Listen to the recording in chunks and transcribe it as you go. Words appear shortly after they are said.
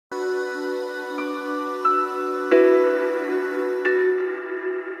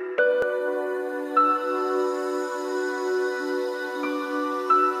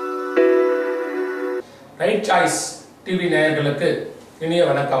Right choice TV நேயர்களுக்கு இனிய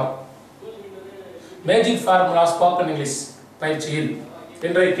வணக்கம். மேஜிக் ஃபார்முலா ஸ்போக்கன் இங்கிலீஷ் பயிற்சியில்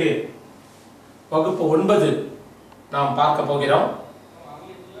இன்றைக்கு வகுப்பு 9 நாம் பார்க்க போகிறோம்.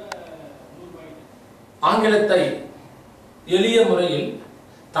 ஆங்கிலத்தை எளிய முறையில்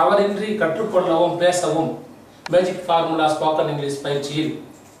தவறின்றி கற்றுக்கொள்ளவும் பேசவும் மேஜிக் ஃபார்முலா ஸ்போக்கன் இங்கிலீஷ் பயிற்சியில்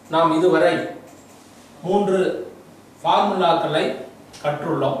நாம் இதுவரை 3 ஃபார்முலாக்களை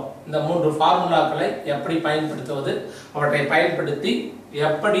கற்றுள்ளோம். இந்த 3 ஃபார்முலாக்களை எப்படி பயன்படுத்துவது, அவற்றை பயன்படுத்தி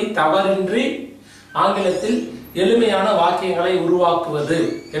எப்படி தவறின்றி ஆங்கிலத்தில் எளிமையான வாக்கியங்களை உருவாக்குவது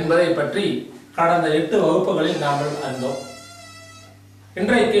என்பதை பற்றி கடந்த 8 வகுப்புகளில் நாம் அறிந்தோம்.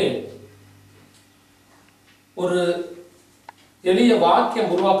 இன்றைக்கு ஒரு எளிய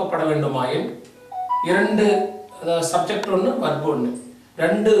வாக்கியம் உருவாக்கப்பட வேண்டுமாயின் 2 சப்ஜெக்ட் ஒன்று வர்பு ஒன்று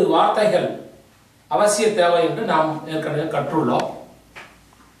 2 வார்த்தைகள் அவசிய தேவை என்று நாம் ஏற்கனவே கற்றுள்ளோம்.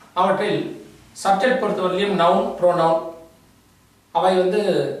 அவற்றில் சப்ஜெக்ட் பொறுத்தவரையிலும் நவுன், ப்ரோனவுன் அவை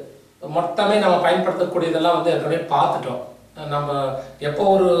மொத்தமே நம்ம பயன்படுத்தக்கூடியதெல்லாம் ஏற்கனவே பார்த்துட்டோம். நம்ம எப்போ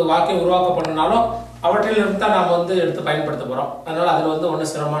ஒரு வாக்கியம் உருவாக்கப்படனாலும் அவற்றிலிருந்து தான் நாம் எடுத்து பயன்படுத்த போகிறோம். அதனால் அதில்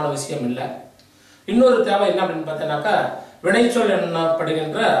ஒன்றும் சிரமமான விஷயம் இல்லை. இன்னொரு தேவை என்ன அப்படின்னு பார்த்தோன்னாக்கா வினைச்சொல்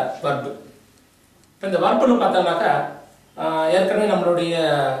எனப்படுகின்ற வர்பு. இப்போ இந்த வர்புன்னு பார்த்தோம்னாக்கா ஏற்கனவே நம்மளுடைய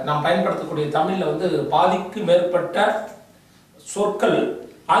நாம் பயன்படுத்தக்கூடிய தமிழில் பாதிக்கு மேற்பட்ட சொற்கள்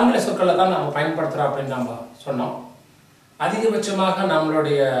ஆங்கில சொற்களை தான் நம்ம பயன்படுத்துகிறோம் அப்படின்னு நம்ம சொன்னோம். அதிகபட்சமாக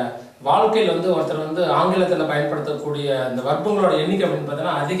நம்மளுடைய வாழ்க்கையில் ஒருத்தர் ஆங்கிலத்தில் பயன்படுத்தக்கூடிய இந்த வர்புங்களோட எண்ணிக்கை அப்படின்னு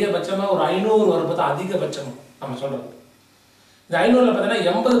பார்த்தோன்னா அதிகபட்சமாக ஒரு 500 வர்பு தான் அதிகபட்சம் நம்ம சொல்கிறது. இந்த 500ல் பார்த்தோன்னா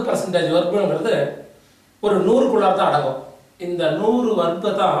 80% வர்புங்கிறது ஒரு 100க்குள்ளாக தான் அடங்கும். இந்த 100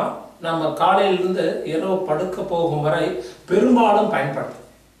 வர்பை தான் நம்ம காலையிலிருந்து இரவு படுக்க போகும் வரை பெரும்பாலும்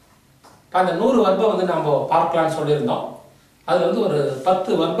பயன்படுத்தும். அந்த 100 வர்பை நம்ம பார்க்கலான்னு சொல்லியிருந்தோம். அதில் ஒரு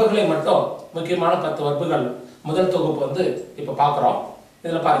 10 வர்புகளை மட்டும், முக்கியமான 10 வர்புகள் முதல் தொகுப்பு இப்போ பார்க்குறோம்.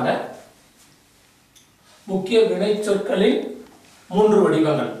 இதில் பாருங்க, முக்கிய வினைச்சொற்களின் 3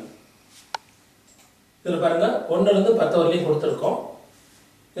 வடிவங்கள். இதில் பாருங்க 1லேருந்து 10 வரையும் கொடுத்துருக்கோம்.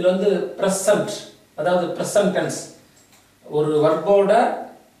 இதில் பிரசன்ட், அதாவது பிரசன்ட் டென்ஸ், ஒரு வர்போட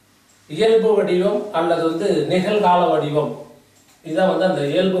இயல்பு வடிவம் அல்லது நிகழ்கால வடிவம். இதுதான் அந்த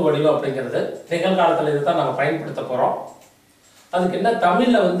இயல்பு வடிவம் அப்படிங்கிறது. நிகழ்காலத்தில் இதுதான் நம்ம பயன்படுத்த போகிறோம். அதுக்கு என்ன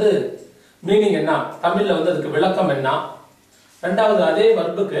தமிழில் மீனிங் என்ன, தமிழில் அதுக்கு விளக்கம் என்ன. ரெண்டாவது, அதே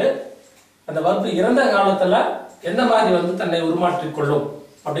வர்புக்கு அந்த வர்பு இறந்த காலத்தில் எந்த மாதிரி தன்னை உருமாற்றிக்கொள்ளும்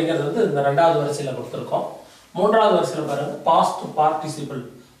அப்படிங்கிறது இந்த 2வது வரிசையில் கொடுத்துருக்கோம். 3வது வரிசையில் பாருங்க, பாஸ்ட் பார்ட்டிசிபிள்.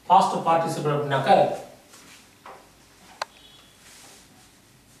 பாஸ்ட் பார்ட்டிசிபிள் அப்படின்னாக்க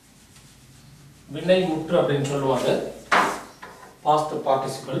வினை முற்று அப்படின்னு சொல்லுவாங்க. Past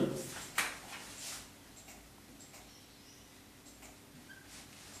participle.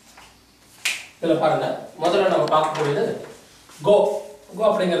 இதுல பாருங்க, முதல்ல நம்ம பார்க்கக்கூடியது கோ. கோ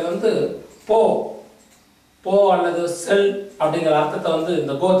அப்படிங்கிறது போ, போ அல்லது செல் அப்படிங்கிற அர்த்தத்தை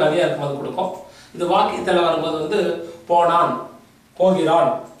இந்த கோ தனியா இருக்கும்போது கொடுக்கும். இது வாக்கியத்தில் வரும்போது போனான்,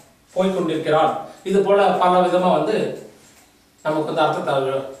 போகிறான், போய்கொண்டிருக்கிறான், இது போல பல விதமா நமக்கு அர்த்தத்தை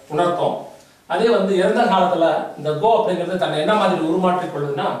உணர்த்தும். அதே இறந்த காலத்துல இந்த கோ அப்படிங்கிறது தன்னை என்ன மாதிரி உருமாற்றிக்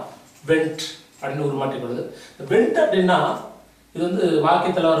கொள்ளுதுன்னா வெண்ட் அப்படின்னு உருமாற்றிக் கொள்ளுது. வெண்ட் அப்படின்னா இது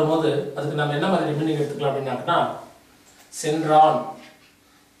வாக்கியத்தில் வரும்போது அதுக்கு நம்ம என்ன மாதிரி மீனிங் எடுத்துக்கலாம் அப்படின்னாக்கா சென்றான்,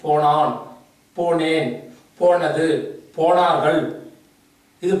 போனான், போனேன், போனது, போனார்கள்,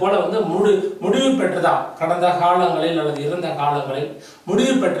 இது போல முடிவு பெற்றதா, கடந்த காலங்களில் அல்லது இறந்த காலங்களில்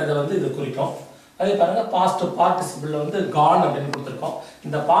முடிவு பெற்றதை இது குறிக்கும். அதே பாருங்க, பாஸ்ட் பார்ட்டிசிபிள் கான் அப்படின்னு கொடுத்துருக்கோம்.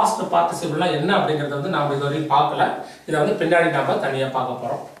 இந்த பாஸ்ட் பார்ட்டிசிபிள்லாம் என்ன அப்படிங்கிறத நாம் இதுவரையும் பார்க்கல. இதை பின்னாடி நாம தனியாக பார்க்க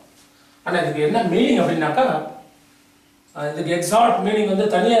போகிறோம். ஆனால் இதுக்கு என்ன மீனிங் அப்படின்னாக்கா இதுக்கு எக்ஸாக்ட் மீனிங்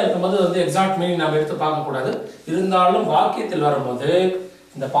தனியாக இருக்கும்போது எக்ஸாக்ட் மீனிங் நாம் எடுத்து பார்க்கக்கூடாது. இருந்தாலும் வாக்கியத்தில் வரும்போது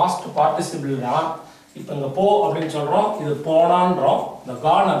இந்த பாஸ்ட் பார்ட்டிசிபிள் தான். இப்போ இங்கே போ அப்படின்னு சொல்கிறோம், இது போனான்றோம். இந்த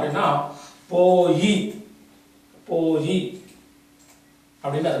கான் அப்படின்னா போயி, போயி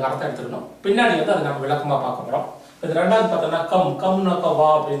அப்படின்னு அதுக்கு அர்த்தம் எடுத்துக்கணும். பின்னாடி அதை நம்ம விளக்கமாக பார்க்க போகிறோம். இது 2வது பார்த்தோம்னா கம், கம்னாக்கா வா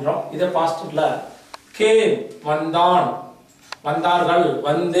அப்படின்றோம். இதே பாஸ்ட்ல கேம், வந்தான், வந்தார்கள்,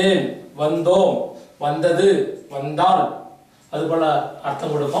 வந்தேன், வந்தோம், வந்தது, வந்தால், அது போல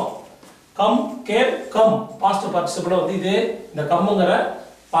அர்த்தம் கொடுக்கும். Come, game, come past participle இதே இந்த கம்முங்கிற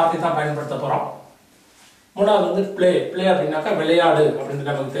வார்த்தை தான் பயன்படுத்த போகிறோம். 3வது பிளே. பிளே அப்படின்னாக்கா விளையாடு அப்படின்னு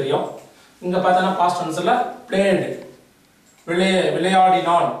நமக்கு தெரியும். இங்கே பார்த்தோன்னா பாஸ்ட் டென்ஸ்ல பிளேடு,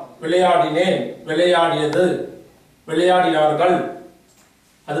 விளையாடினான், விளையாடினேன், விளையாடியது, விளையாடினார்கள்,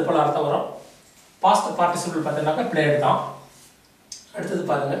 அது போல அர்த்தம் வரும். பாஸ்ட் பார்ட்டிசிபிள் பார்த்தீங்கன்னாக்கா பிளேடு தான். அடுத்தது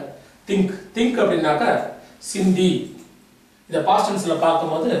பாருங்க, திங்க். திங்க் அப்படின்னாக்கா சிந்தி. இதை பாஸ்ட் டென்ஸ்ல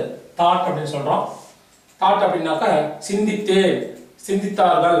பார்க்கும்போது தாட் அப்படின்னு சொல்றோம். தாட் அப்படின்னாக்க சிந்தித்தேன்,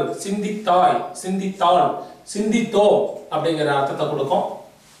 சிந்தித்தார்கள், சிந்தித்தாய், சிந்தித்தாள், சிந்தித்தோம் அப்படிங்கிற அர்த்தத்தை கொடுக்கும்.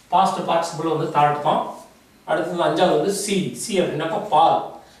 பாஸ்ட் பார்ட்டிசிபிள் வந்து தாட் தான். அடுத்தது அஞ்சாவது வந்து சி. சி அப்படின்னாக்கா பார்.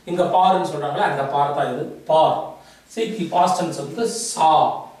 இங்க பாருன்னு சொல்றாங்களே அந்த பார் தான் இது பார். சிக்கு பாஸ்ட் டென்ஸ் வந்து சா.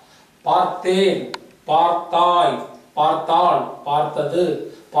 பார்த்தேன், பார்த்தாய், பார்த்தாள், பார்த்தது,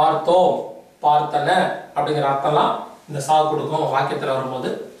 பார்த்தோம், பார்த்தன அப்படிங்கிற அர்த்தம்லாம் இந்த சா கொடுக்கும் வாக்கியத்தில் வரும்போது.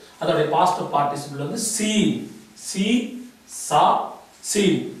 அதோடைய பாஸ்ட் பார்ட்டிசிபிள் வந்து சி. சி சா சி.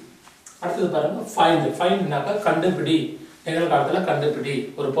 அடுத்தது பாருங்க ஃபைண்ட். ஃபைண்ட்னாக்கா கண்டுபிடி. நிகழ்காலத்தில் கண்டுபிடி.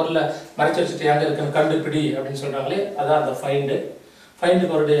 ஒரு பொருளை மறைச்சு வச்சுட்டு எங்க இருக்குன்னு கண்டுபிடி அப்படின்னு சொல்றாங்களே அதான் அந்த ஃபைண்டு.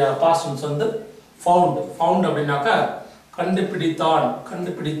 ஃபைண்டுக்கு அவருடைய பாஸ்ட் டென்ஸ் வந்து ஃபவுண்ட். ஃபவுண்ட் அப்படின்னாக்கா கண்டுபிடித்தான்,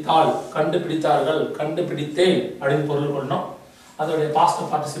 கண்டுபிடித்தாள், கண்டுபிடித்தார்கள், கண்டுபிடித்தேன் அப்படின்னு பொருள் கொள்ளணும். அதோடைய பாஸ்ட்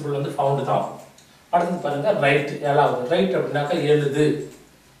பார்ட்டிசிபிள் வந்து ஃபவுண்ட் தான். அடுத்தது பாருங்க ரைட். ஏழாவது ரைட் அப்படின்னாக்கா எழுது.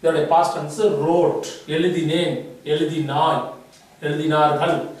 இதோடைய பாஸ்ட் டென்ஸ் ரோட். எழுதினேன், எழுதினாய்,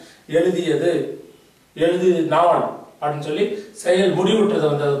 எழுதினார்கள், எழுதியது, எழுதினாள் அப்படின்னு சொல்லி செயல் முடிவுற்றதை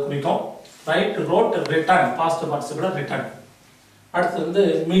வந்து அது குறிக்கும். Right, road, return. Past participle return. அடுத்து வந்து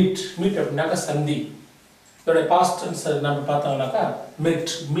மீட். மீட் அப்படின்னாக்கா சந்தி. இதோடைய பாஸ்ட் டென்ஸ் நம்ம பார்த்தோம்னாக்கா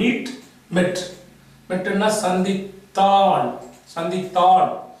மெட். மீட் மெட். மெட்னா சந்தித்தாள்,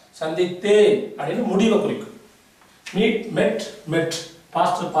 சந்தித்தான், சந்தித்தேன் அப்படின்னு முடிவை குறிக்கும். மீட் மெட் மெட்.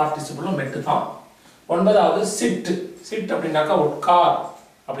 பாஸ்ட் பார்ட்டிசிபிளும் மெட் தான். ஒன்பதாவது சிட். சிட் அப்படின்னாக்கா உட்கார்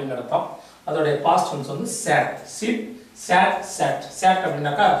அப்படின்னு அர்த்தம். அதோடைய பாஸ்ட் டென்ஸ் வந்து chat. Chit chat chat. Chat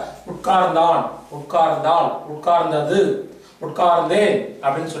அப்படின்னாக்கா உட்கார்ந்தான், உட்கார்ந்தாள், உட்கார்ந்தது, உட்கார்ந்தேன்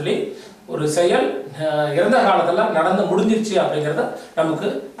அப்படின்னு சொல்லி ஒரு செயல் இறந்த காலத்துல நடந்து முடிஞ்சிருச்சு அப்படிங்கிறத நமக்கு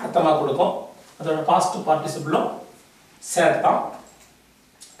அர்த்தமாக கொடுக்கும். அதோட பாஸ்ட் பார்ட்டிசிபிளும் சேட் தான்.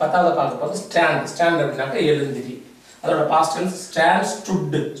 பத்தாவது பார்க்க போது ஸ்டாண்ட். ஸ்டாண்ட் அப்படின்னாக்கா எழுந்திரி. அதோட past tense stand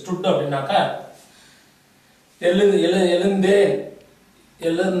stood. Stood அப்படின்னாக்கா எழுந்தேன்,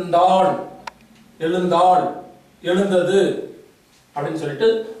 எழுந்தாள், எழுந்தாள், எழுந்தது அப்படின்னு சொல்லிட்டு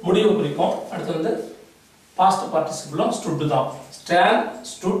முடிவு குறிக்கும். அடுத்து வந்து பாஸ்ட் பார்ட்டிசிபிளும் ஸ்டுட் தான். Stand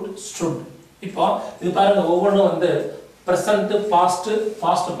stood stood. இப்போ இது பாருங்க ஒவ்வொன்றும் வந்து ப்ரெசன்ட் பாஸ்ட்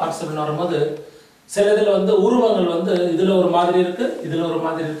பார்ட்டிசிபிள் வரும்போது சில இதில் வந்து உருவங்கள் வந்து இதுல ஒரு மாதிரி இருக்கு, இதுல ஒரு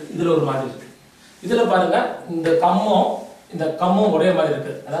மாதிரி இருக்கு, இதுல ஒரு மாதிரி இருக்கு. இதுல பாருங்க இந்த கம்மும் ஒரே மாதிரி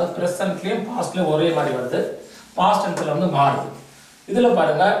இருக்கு. அதாவது ப்ரெசன்ட்லயும் பாஸ்ட்லயும் ஒரே மாதிரி வருது. பாஸ்ட் டென்ஸ்ல வந்து மாறுது. இதுல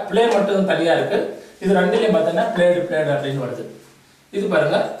பாருங்க பிளே மட்டும் தனியா இருக்கு. இது ரெண்டுலயும் பார்த்தீங்கன்னா பிளேடு பிளேடு அப்படின்னு வருது. இது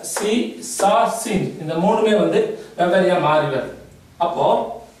பாருங்க சி சா சின். இந்த மூணுமே வந்து வெவ்வேறையா மாறி வருது. அப்போ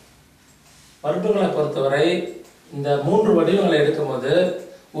வர்க்கங்களை பொறுத்தவரை இந்த மூன்று வடிவங்களை எடுக்கும்போது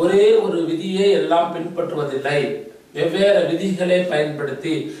ஒரே ஒரு விதியை எல்லாம் பின்பற்றுவதில்லை. வெவ்வேறு விதிகளை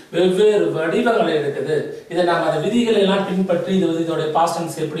பயன்படுத்தி வெவ்வேறு வடிவங்களை இருக்குது. இதை நாம அந்த விதிகளை எல்லாம் பின்பற்றி இது வந்து இதோட பாஸ்ட்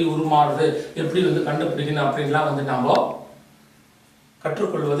டென்ஸ் எப்படி உருமாறுது, எப்படி வந்து கண்டுபிடிக்கணும் அப்படின்லாம் வந்து நாம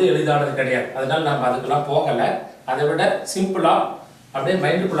கற்றுக்கொள்வது எளிதானது கிடையாது. அதனால நம்ம அதுக்கெல்லாம் போகலை. அதை விட சிம்பிளா அப்படியே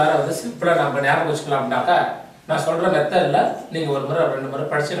மைண்டுக்குள்ளார வந்து சிம்பிளா நம்ம ஞாபகம் வச்சுக்கலாம். அப்படின்னாக்கா நான் சொல்ற மெத்தட்ல நீங்க ஒரு முறை ரெண்டு முறை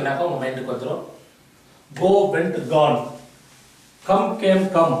படிச்சீங்கன்னாக்கா உங்க மைண்டுக்கு வந்துடும். கோ went Khan, come game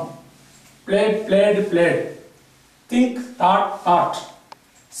come, played played played, think thought thought,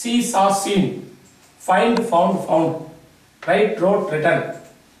 see saw seen, find found found, write wrote written,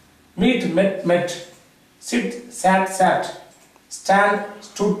 meet met met, sit sat sat, stand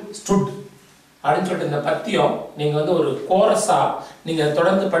stood stood அப்படின்னு சொல்லிட்டு இந்த பத்தியம் நீங்க வந்து ஒரு கோரஸா நீங்க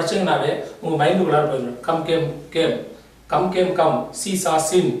தொடர்ந்து படிச்சீங்கன்னாவே உங்க மைண்டுக்குள்ளார போயிடும். Come game game, come game come, see saw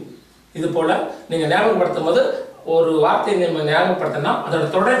seen. இது போல நீங்க ஞாபகப்படுத்தும் போது ஒரு வார்த்தையை நம்ம ஞாபகப்படுத்தினா அதோட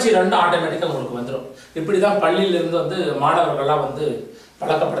தொடர்ச்சி ரெண்டு ஆட்டோமேட்டிக்காக உங்களுக்கு வந்துடும். இப்படிதான் பள்ளியிலிருந்து வந்து மாணவர்கள்லாம் வந்து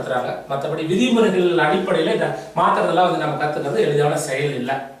பழக்கப்படுத்துறாங்க. மற்றபடி விதிமுறைகள் அடிப்படையில் இதை மாற்றுறதெல்லாம் வந்து நம்ம கற்றுக்கிறது எளிதான செயல்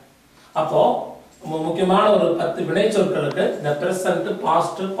இல்லை. அப்போ முக்கியமான ஒரு 10 வினைச்சொற்களுக்கு இந்த பிரசன்ட்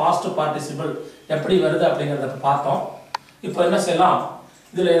பாஸ்ட் பார்ட்டிசிபிள் எப்படி வருது அப்படிங்கிறத பார்த்தோம். இப்போ என்ன செய்யலாம்,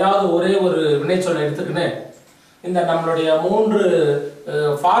 இதில் ஏதாவது ஒரே ஒரு வினைச்சொல்லை எடுத்துக்கின்னு இந்த நம்மளுடைய 3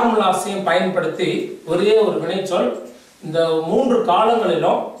 ஃபார்முலாஸையும் பயன்படுத்தி ஒரே ஒரு வினைச்சொல் இந்த 3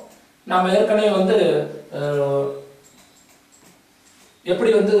 காலங்களிலும் நாம் ஏற்கனவே வந்து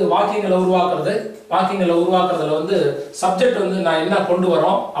எப்படி வந்து வாக்கியங்களை உருவாக்குறதுல வந்து சப்ஜெக்ட் வந்து நான் என்ன கொண்டு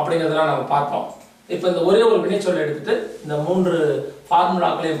வரோம் அப்படிங்கிறதெல்லாம் நம்ம பார்த்தோம். இப்போ இந்த ஒரே ஒரு வினைச்சொல் எடுத்துட்டு இந்த 3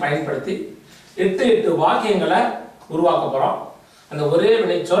 ஃபார்முலாக்களையும் பயன்படுத்தி 8 வாக்கியங்களை உருவாக்க போறோம். அந்த ஒரே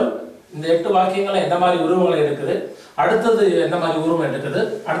வினைச்சொல் இந்த 8 வாக்கியங்களை எந்த மாதிரி உருவங்களை எடுக்குது, அடுத்தது எந்த மாதிரி உருவம் எடுக்குது,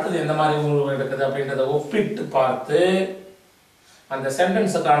 அடுத்தது எந்த மாதிரி உருவம் எடுக்குது அப்படின்றத ஒப்பிட்டு பார்த்து அந்த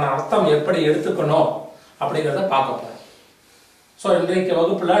சென்டென்ஸுக்கான அர்த்தம் எப்படி எடுத்துக்கணும் அப்படிங்கிறத பார்க்க போறோம். ஸோ இன்றைக்கு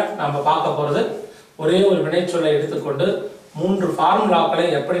வகுப்புல நம்ம பார்க்க போறது ஒரே ஒரு வினைச்சொல்லை எடுத்துக்கொண்டு மூன்று ஃபார்முலாக்களை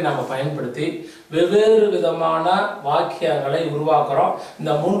எப்படி நம்ம பயன்படுத்தி வெவ்வேறு விதமான வாக்கியங்களை உருவாக்குறோம்.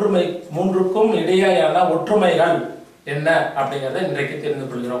 இந்த மூன்றுக்கும் இடையேயான ஒற்றுமைகள் என்ன அப்படிங்கிறத இன்றைக்கு தெரிந்து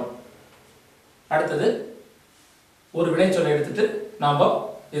கொள்கிறோம். அடுத்தது ஒரு வினைச்சொல்லை எடுத்துட்டு நாம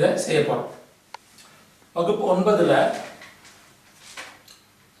இதை செய்ய போறோம். வகுப்பு 9ல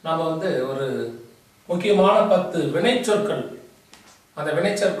நாம ஒரு முக்கியமான 10 வினைச்சொற்கள், அந்த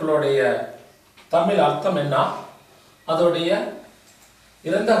வினைச்சொற்களுடைய தமிழ் அர்த்தம் என்ன, அதோடைய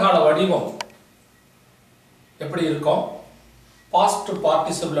இறந்த கால வடிவம் எப்படி இருக்கும், பாஸ்ட்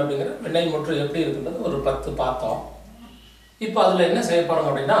பார்ட்டிசிபிள் அப்படிங்கிற வினை முற்று எப்படி இருக்குன்றது ஒரு 10 பார்த்தோம். இப்போ அதுல என்ன செய்ய போறோம்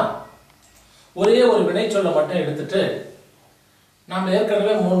அப்படின்னா, ஒரே ஒரு வினைச்சொல்லை மட்டும் எடுத்துட்டு நம்ம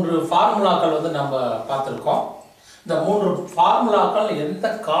ஏற்கனவே 3 ஃபார்முலாக்கள் நம்ம பார்த்துருக்கோம். இந்த 3 ஃபார்முலாக்கள் எந்த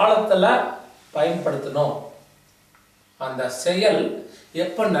காலத்துல பயன்படுத்தணும், அந்த செயல்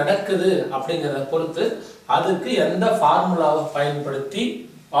எப்ப நடக்குது அப்படிங்கிறத பொறுத்து அதுக்கு எந்த ஃபார்முலாவை பயன்படுத்தி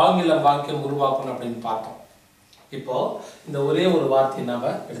ஆங்கில வாக்கியம் உருவாக்கணும் அப்படின்னு பார்த்தோம். இப்போ இந்த ஒரே ஒரு வார்த்தையை நாம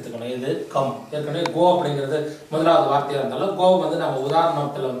எடுத்துக்கணும். இது கம். ஏற்கனவே கோ அப்படிங்கிறது முதலாவது வார்த்தையா இருந்தாலும் கோ நம்ம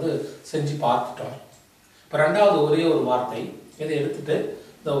உதாரணத்துல செஞ்சு பார்த்துட்டோம். இப்போ ரெண்டாவது ஒரே ஒரு வார்த்தை இதை எடுத்துட்டு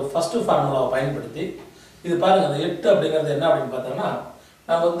இந்த ஃபர்ஸ்ட் ஃபார்முலாவை பயன்படுத்தி இது பாருங்க. அந்த 8 அப்படிங்கிறது என்ன அப்படின்னு பார்த்தோம்னா,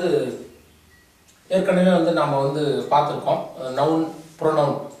 நம்ம ஏற்கனவே நம்ம பார்த்துருக்கோம். நவுன்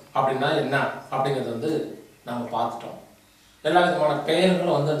ப்ரொனவுன் அப்படின்னா என்ன அப்படிங்கிறது நம்ம பார்த்துட்டோம். எல்லா விதமான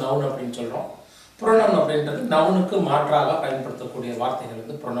பெயர்களும் நவுன் அப்படின்னு சொல்றோம். ப்ரொனவுன் அப்படின்றது நவுனுக்கு மாற்றாக பயன்படுத்தக்கூடிய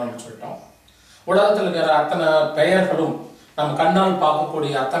வார்த்தைகள் ப்ரொனவுன் சொல்லிட்டோம். உலகத்தில் இருக்கிற அத்தனை பெயர்களும் நம்ம கண்ணால்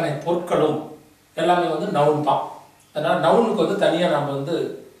பார்க்கக்கூடிய அத்தனை பொருட்களும் எல்லாமே நவுன் தான். அதனால நவுனுக்கு தனியாக நம்ம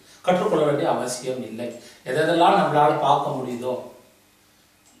கற்றுக்கொள்ள வேண்டிய அவசியம் இல்லை. எதெல்லாம் நம்மளால பார்க்க முடியுதோ,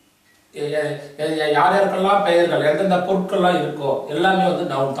 யார் யாருக்கெல்லாம் பெயர்கள் எந்தெந்த பொருட்கள்லாம் இருக்கோ எல்லாமே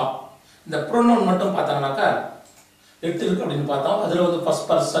நவுன் தான். இந்த ப்ரொனவுன் மட்டும் பார்த்தாங்கன்னாக்கா 8 இருக்கு அப்படின்னு பார்த்தோம். அதில்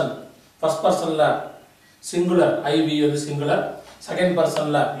first பர்சன்ல singular IV singular, second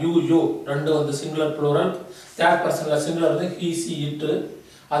பர்சன்ல you ரெண்டு singular plural, third பர்சன்ல singular he see it,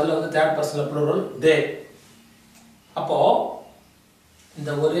 அதுல தேர்ட் பர்சன்ல ப்ளூரல் தே. அப்போ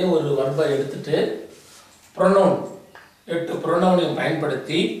இந்த ஒரே ஒரு வர்பை எடுத்துட்டு ப்ரொனவுன் 8 ப்ரொனவுனையும்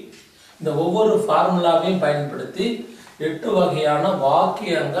பயன்படுத்தி இந்த ஒவ்வொரு ஃபார்முலாவையும் பயன்படுத்தி 8 வகையான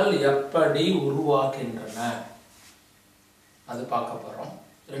வாக்கியங்கள் எப்படி உருவாக்கின்றன அது பார்க்க போறோம்.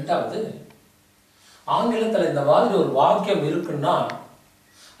 ரெண்டாவது, ஆங்கிலத்தில் இந்த மாதிரி ஒரு வாக்கியம் இருக்குன்னா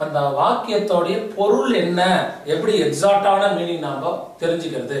அந்த வாக்கியத்தோடைய பொருள் என்ன, எப்படி எக்ஸாக்டான மீனிங் நாம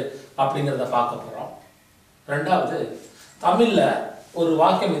தெரிஞ்சுக்கிறது அப்படிங்கிறத பார்க்க போறோம். ரெண்டாவது, தமிழ்ல ஒரு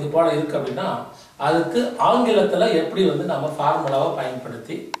வாக்கியம் இது போல இருக்கு அப்படின்னா அதுக்கு ஆங்கிலத்துல எப்படி நம்ம ஃபார்முலாவை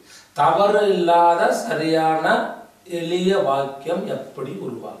பயன்படுத்தி தவறு இல்லாத சரியான எளிய வாக்கியம் எப்படி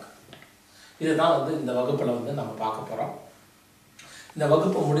உருவாக்கு, இதுதான் இந்த வகுப்புல நம்ம பார்க்க போறோம். இந்த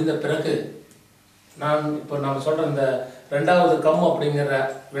வகுப்பு முடிந்த பிறகு இப்போ நாம் சொல்ற இந்த ரெண்டாவது கம் அப்படிங்கிற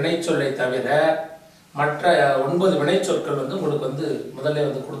வினைச்சொல்லை தவிர மற்ற 9 வினைச்சொற்கள் உங்களுக்கு முதல்ல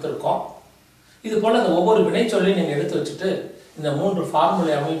கொடுத்துருக்கோம். இது போல அந்த ஒவ்வொரு வினைச்சொல்லையும் நீங்க எடுத்து வச்சுட்டு இந்த 3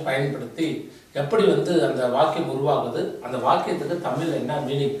 ஃபார்முலாவையும் பயன்படுத்தி எப்படி அந்த வாக்கியம் உருவாகுது, அந்த வாக்கியத்துக்கு தமிழ்ல என்ன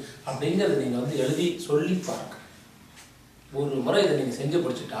மீனிங் அப்படிங்கிறத நீங்க எழுதி சொல்லி பாருங்க. ஒரு முறை இதை நீங்க செஞ்சு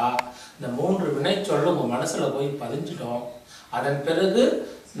பிடிச்சிட்டா இந்த 3 வினைச்சொல்லும் உங்க மனசுல போய் பதிஞ்சிடும். அதன் பிறகு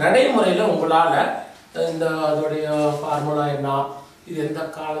நடைமுறையில உங்களால இந்த அதோடைய ஃபார்முலா என்ன, இது எந்த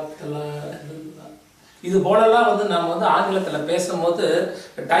காலத்துல இது போலலாம் நம்ம ஆங்கிலத்துல பேசும்போது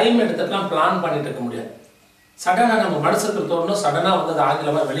டைம் எடுத்துட்டுலாம் பிளான் பண்ணிட்டு இருக்க முடியாது. சடனா நம்ம மனசுக்கு தோணும், சடனா அது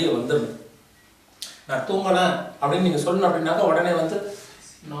ஆங்கிலமா வெளியே வந்துடும். நான் தூங்கினேன் அப்படின்னு நீங்க சொல்லணும் அப்படின்னாக்கா உடனே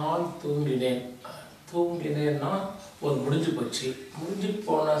நான் தூங்கினேன்னா ஒரு முடிஞ்சு போச்சு, முடிஞ்சு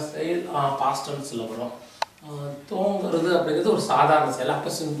போன செயல் பாஸ்ட் டென்ஸ்ல வரும். தூங்குறது அப்படிங்கிறது ஒரு சாதாரண செயல்.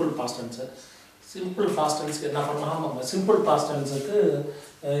 அப்போ சிம்பிள் பாஸ்ட் டென்ஸ்க்கு என்ன பண்ணலாம், simple past டென்ஸுக்கு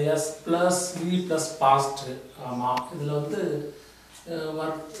S plus V plus past. ஆமாம், இதில்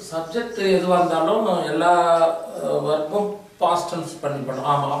சப்ஜெக்ட் எதுவாக இருந்தாலும் எல்லா ஒர்க்கும் பாஸ்ட் டென்ஸ் பண்ணணும்.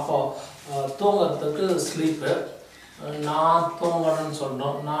 ஆமாம், அப்போ தூங்குறதுக்கு ஸ்லீப்பு, நான் தூங்கணும்னு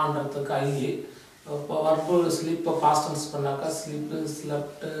சொன்னோம், நான்றதுக்கு ஐ. இப்போ வர்பு ஸ்லீப்பை பாஸ்ட் டென்ஸ் பண்ணாக்கா ஸ்லீப்பு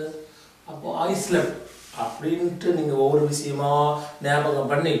ஸ்லெப்ட்டு, அப்போது ஐ ஸ்லெப்ட் அப்படின்ட்டு நீங்கள் ஒவ்வொரு விஷயமா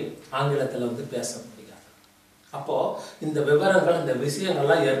ஞாபகம் பண்ணி ஆங்கிலத்தில் பேச முடியாது. அப்போது இந்த விவரங்கள் இந்த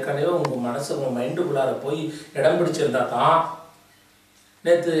விஷயங்கள்லாம் ஏற்கனவே உங்கள் மனசு உங்கள் மைண்டுக்குள்ளார போய் இடம் பிடிச்சிருந்தா தான்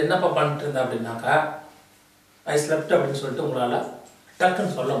நேற்று என்னப்பா பண்ணிட்டு இருந்தேன் அப்படின்னாக்கா ஐ ஸ்லெப்ட் அப்படின்னு சொல்லிட்டு உங்களால்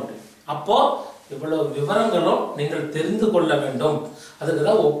டக்குன்னு சொல்ல முடியும். அப்போது இவ்வளவு விவரங்களும் நீங்கள் தெரிந்து கொள்ள வேண்டும். அதுக்கு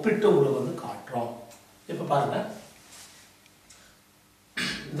தான் ஒப்பிட்டு உங்களுக்கு காட்டுறோம். இப்போ பாருங்க,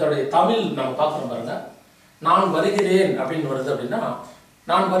 இதோடைய தமிழ் நம்ம பார்க்குறோம் பாருங்க. நான் வருகிறேன் அப்படின்னு வருது அப்படின்னா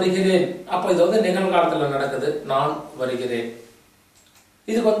நான் வருகிறேன். அப்போ இது வந்து நிகழ்காலத்தில் நடக்குது. நான் வருகிறேன்.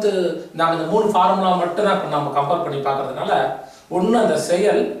 இதுக்கு வந்து நாங்கள் இந்த 3 ஃபார்முலா மட்டும் தான் இப்போ நம்ம கம்பேர் பண்ணி பார்க்கறதுனால ஒன்று அந்த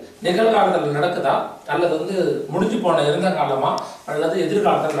செயல் நிகழ்காலத்தில் நடக்குதா அல்லது வந்து முடிஞ்சு போன இருந்த காலமா அல்லது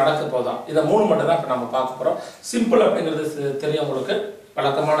எதிர்காலத்தில் நடக்க போதா, இதை 3 மட்டும் தான் இப்போ நம்ம பார்க்க போகிறோம். சிம்பிள் அப்படிங்கிறது தெரியும் உங்களுக்கு.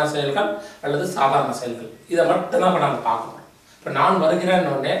 வழக்கமான செயல்கள் அல்லது சாதாரண செயல்கள், இதை மட்டும் தான் இப்போ நம்ம பார்க்க போகிறோம். இப்போ நான்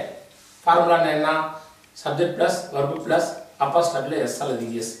வருகிறேன்னு உடனே ஃபார்முலா என்ன? Subject plus verb plus அப்போஸ்ட்ரோஃபில S அல்லது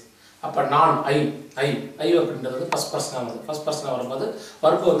எஸ். அப்போ நான் ஐ அப்படின்றது ஃபர்ஸ்ட் பர்சனாக வருது. ஃபர்ஸ்ட் பர்சனாக வரும்போது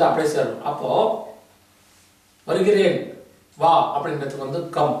வர்பு வந்து அப்படியே சேரும். அப்போது வருகிறேன் வா அப்படின்றதுக்கு வந்து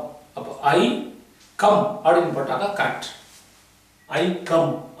கம். அப்போ ஐ கம் அப்படின்னு போட்டாக்கா கரெக்ட். ஐ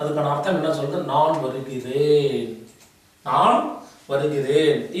கம் அதுக்கான அர்த்தம் என்ன சொல்றது? நான் வருகிறேன். நான்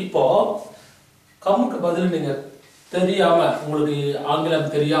வருகிறேன். இப்போ கம்முக்கு பதில் நீங்க தெரியாம, உங்களுக்கு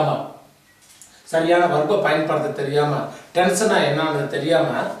ஆங்கிலம் தெரியாம, சரியான வர்பை பயன்படுத்த தெரியாம, டென்ஷனா என்னன்னு தெரியாம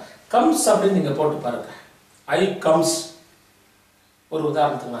கம்ஸ் அப்படின்னு நீங்க போட்டு பாருங்க. ஐ கம்ஸ். ஒரு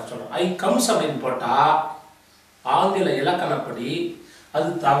உதாரணத்துக்கு நான் சொல்றேன். ஐ கம்ஸ் அப்படின்னு போட்டா ஆங்கில இலக்கணப்படி அது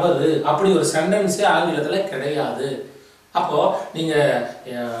தவறு. அப்படி ஒரு சென்டென்ஸே ஆங்கிலத்துல கிடையாது. அப்போ நீங்க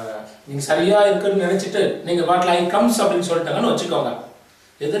சரியா இருக்குன்னு நினைச்சிட்டு நீங்க பாட்டில் ஐ கம்ஸ் அப்படின்னு சொல்லிட்டாங்கன்னு வச்சுக்கோங்க.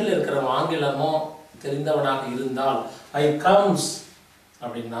 எதிரில் இருக்கிற ஆங்கிலமோ தெரிந்தவனாக இருந்தால் ஐ கம்ஸ்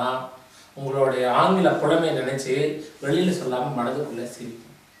அப்படின்னா உங்களுடைய ஆங்கில புலமையை நினைச்சு வெளியில சொல்லாம மனதுக்குள்ள சிரிக்கும்.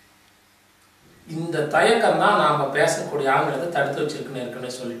 இந்த தயக்கம் தான் நாம பேசக்கூடிய ஆங்கிலத்தை தடுத்து வச்சிருக்குன்னு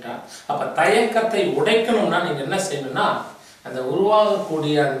ஏற்கனவே சொல்லிட்டேன். அப்ப தயக்கத்தை உடைக்கணும்னா நீங்க என்ன செய்யணும்னா அந்த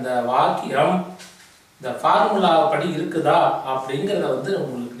உருவாகக்கூடிய அந்த வாக்கியம் இந்த ஃபார்முலா படி இருக்குதா அப்படிங்கிறத வந்து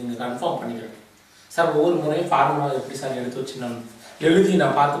உங்களுக்கு நீங்க கன்ஃபார்ம் பண்ணிக்கணும். சார் ஒவ்வொரு முறையும் ஃபார்முலா எப்படி சார் எடுத்து வச்சு நான் எழுதி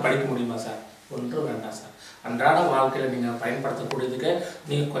நான் பார்த்து படிக்க முடியுமா சார்? ஒன்றும் வேண்டாம் சார். அன்றாட வாழ்க்கையில் நீங்கள் பயன்படுத்தக்கூடியதுக்கு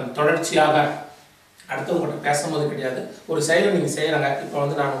நீங்கள் கொஞ்சம் தொடர்ச்சியாக அடுத்தவங்கள்ட்ட பேசும்போது கிடையாது, ஒரு செயலை நீங்கள் செய்கிறாங்க. இப்போ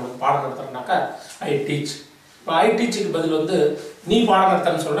வந்து நான் உங்களுக்கு பாடம் நடத்துகிறேன்னாக்கா ஐ டீச். இப்போ ஐ டீச்சுக்கு பதில் வந்து நீ பாடம்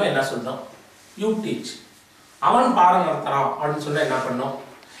நடத்துறன்னு சொன்னால் என்ன சொல்லணும்? You teach. அவன் பாடம் நடத்துகிறான் அப்படின்னு சொன்னால் என்ன பண்ணணும்?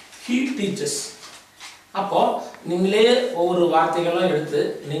 He teaches. அப்போது நீங்களே ஒவ்வொரு வார்த்தைகளும் எடுத்து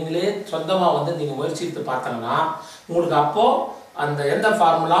நீங்களே சொந்தமாக வந்து நீங்கள் முயற்சித்து பார்த்தாங்கன்னா உங்களுக்கு அப்போது அந்த எந்த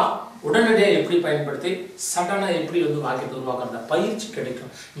ஃபார்முலா உடனடியாக எப்படி பயன்படுத்தி சடனாக எப்படி வந்து வாக்கியத்தை உருவாக்குற பயிற்சி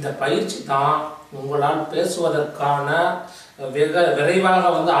கிடைக்கும். இந்த பயிற்சி தான் உங்களால் பேசுவதற்கான விரைவாக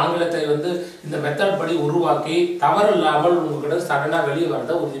வந்து ஆங்கிலத்தை வந்து இந்த மெத்தட் படி உருவாக்கி தவறு இல்லாமல் உங்ககிட்ட சடனாக வெளியே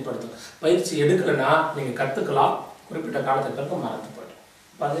வரதை உறுதிப்படுத்தும். பயிற்சி எடுக்கலைன்னா நீங்கள் கற்றுக்கலாம், குறிப்பிட்ட காலத்துக்கு மறந்து போய்டும்.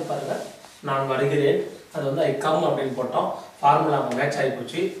 இப்போ அதே பாருங்கள், நான் வருகிறேன், அது வந்து ஐ கம் அப்படின்னு போட்டோம், ஃபார்முலா மேட்ச் ஆகி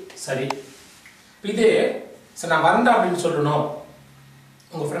போச்சு. சரி, இதே சரி நான் வந்தேன் அப்படின்னு சொல்லணும்.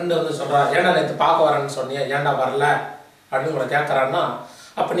 உங்கள் ஃப்ரெண்டு வந்து சொல்கிறா, ஏன்டா நேற்று பார்க்க வரேன்னு சொன்னியே, ஏன்டா வரல அப்படின்னு உங்களை கேட்குறான்னா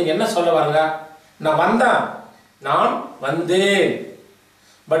அப்போ நீங்கள் என்ன சொல்ல வரங்க? நான் வந்தேன், நான் வந்தேன்,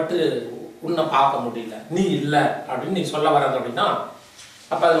 பட்டு உன்னை பார்க்க முடியல, நீ இல்லை அப்படின்னு நீங்கள் சொல்ல வராங்க அப்படின்னா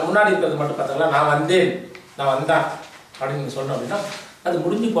அப்போ அதில் முன்னாடி இருக்கிறது மட்டும் பார்த்தீங்களா, நான் வந்தேன், நான் வந்தேன் அப்படின்னு நீங்கள் சொன்னோம் அப்படின்னா அது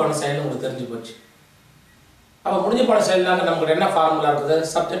முடிஞ்சு போன செயல் உங்களுக்கு தெரிஞ்சு போச்சு. அப்போ முடிஞ்சு போன செயல்னாக்க நமக்கு என்ன ஃபார்முலா இருக்குது?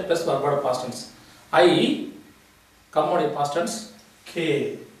 Subject plus வர்போட past tense. I கம்மோடைய past tense came.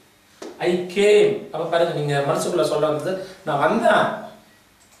 I came. அப்ப பாருங்க, நீங்க மனசுக்குள்ள சொல்ல வந்தது நான் வந்தேன்,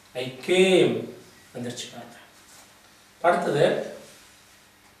 I came வந்துருச்சு பாருங்க. அடுத்தது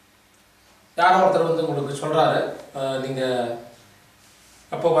யாரோ ஒருத்தர் வந்து உங்களுக்கு சொல்றாரு, நீங்க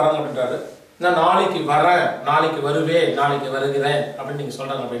எப்போ வராங்க அப்படின்றாரு. நான் நாளைக்கு வரேன், நாளைக்கு வருவேன், நாளைக்கு வருகிறேன் அப்படின்னு நீங்க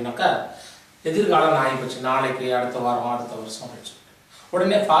சொல்றாங்க அப்படின்னாக்கா எதிர்காலம் ஆகி போச்சு. நாளைக்கு, அடுத்த வாரம், அடுத்த வருஷம் அப்படின்னு சொல்லிட்டு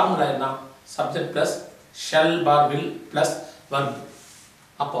உடனே ஃபார்முலா என்ன? Subject plus shell bar will plus வர்ப்.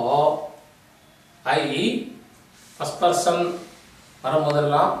 அப்போ ஐ ஃபர்ஸ்ட் பர்சன்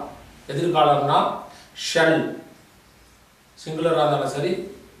வரும்போதெல்லாம் எதிர்காலம்னா ஷெல், சிங்குலராக இருந்தாலும் சரி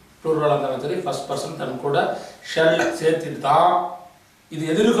ப்ளூரலாக இருந்தாலும் சரி ஃபர்ஸ்ட் பர்சன் தன் கூட ஷெல் சேர்த்துட்டு தான் இது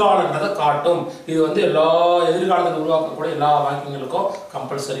எதிர்காலன்றதை காட்டும். இது வந்து எல்லா எதிர்காலத்தில் உருவாக்கக்கூடிய எல்லா வாக்கியங்களுக்கும்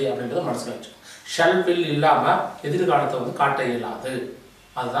கம்பல்சரி அப்படின்றத மனசில் வச்சு. ஷெல் வில் இல்லாமல் எதிர்காலத்தை வந்து காட்ட இயலாது.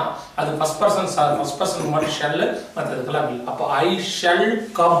 அதுதான் அது ஃபர்ஸ்ட் பர்சன். ஃபர்ஸ்ட் பர்சன் மட்டும் ஷெல், மற்றதுக்கெல்லாம் வில். அப்போ ஐ ஷெல்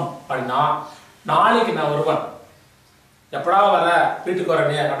கம் அப்படின்னா நாளைக்கு நான் வருவேன். எப்படா வர, வீட்டுக்கு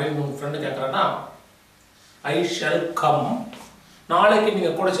வரனே அப்படின்னு உங்கள் ஃப்ரெண்டு கேட்குறேன்னா ஐ ஷெல் கம். நாளைக்கு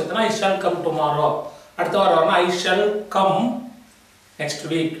நீங்கள் கூட சேர்த்தனா ஐ ஷெல் கம் டுமாரோ. அடுத்த வாரம் வரணும் ஐ ஷெல் கம் நெக்ஸ்ட்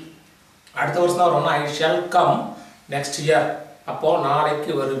வீக். அடுத்த வருஷம் தான் வரணும் ஐ ஷெல் கம் நெக்ஸ்ட் இயர். அப்போ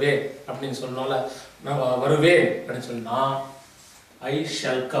நாளைக்கு வருவேன் அப்படின்னு சொல்லணும்ல, நான் வருவேன் அப்படின்னு சொன்னா ஐ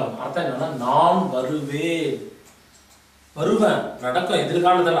ஷெல் கம். அர்த்தம் என்னன்னா நான் வருவேன், வருவேன், நடக்கும்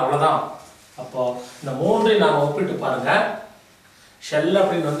எதிர்காலத்தில், அவ்வளோதான். அப்போ இந்த மூன்றையும் நாம் ஒப்பிட்டு பாருங்க. ஷெல்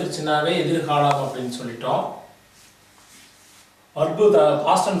அப்படின்னு வந்துருச்சுனாவே எதிர்காலம் அப்படின்னு சொல்லிட்டோம். வர்பு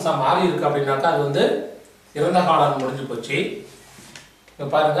பாஸ்ட் டென்ஸா மாறி இருக்கு அப்படின்னாக்கா அது வந்து இறந்த காலம் முடிஞ்சு போச்சு. இங்க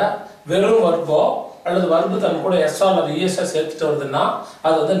பாருங்க, வெறும் வர்போ அல்லது வர்பு தன் கூட எஸ் அல்லது இஎஸ்எஸ் சேர்த்துட்டு வருதுன்னா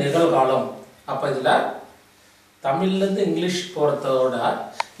அது வந்து நிகழ்காலம். அப்ப இதுல தமிழ்ல இருந்து இங்கிலீஷ் போறதோட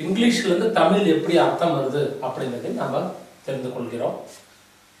இங்கிலீஷ்ல இருந்து தமிழ் எப்படி அர்த்தம் வருது அப்படிங்கிறதை நம்ம தெரிந்து கொள்கிறோம்.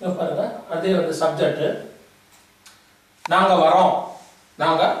 இங்க பாருங்க, அதே வந்து சப்ஜெக்ட் நாங்க வரோம்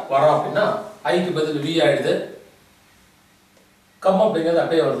அப்படின்னா ஐக்கு பதில் வி ஆயிடுது. கம் அப்படிங்கிறது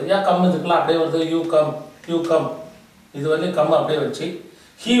அப்படியே வருது. ஏன் கம் இதுக்கெல்லாம் அப்படியே வருது? யூ கம் இது வந்து கம் அப்படியே வச்சு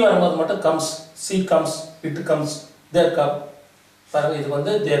ஹீ வரும்போது மட்டும் comes, C comes, it comes, there come. பாருங்க, இது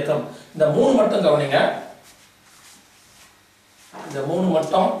வந்து தேர் கம். இந்த 3 மட்டும் கவனிங்க. இந்த 3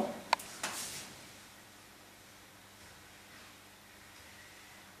 மட்டும்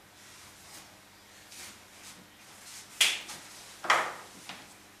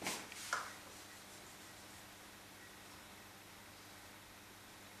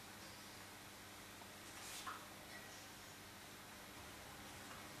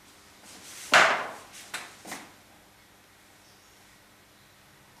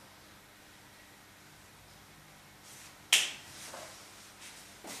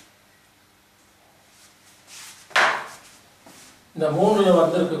இந்த 3ல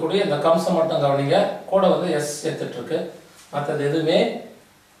வந்து இருக்கக்கூடிய இந்த கம்ஸை மட்டும் கவனிங்க. கூட வந்து எஸ் சேர்த்துட்டு இருக்கு. மற்றது எதுவுமே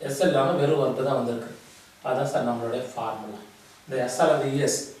எஸ் இல்லாமல் வெறும் வர்பு தான் வந்திருக்கு. அதுதான் சார் நம்மளுடைய ஃபார்முலா. இந்த எஸ் அல்லது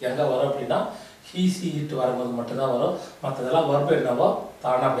இஎஸ் எங்கே வரும் அப்படின்னா ஹீ சி இட் வரும்போது மட்டும்தான் வரும். மற்றதெல்லாம் வர்பு என்னவோ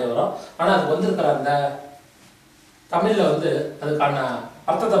தானே அப்படியே வரும். ஆனால் அது வந்திருக்கிற அந்த தமிழில் வந்து அதுக்கான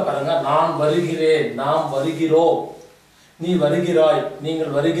அர்த்தத்தை பாருங்க. நான் வருகிறேன், நாம் வருகிறோம், நீ வருகிறாய்,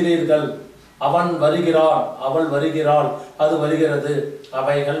 நீங்கள் வருகிறீர்கள், அவன் வருகிறான், அவள் வருகிறாள், அது வருகிறது,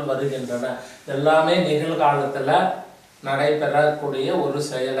 அவைகள் வருகின்றன. எல்லாமே நிகழ்காலத்துல நடைபெறக்கூடிய ஒரு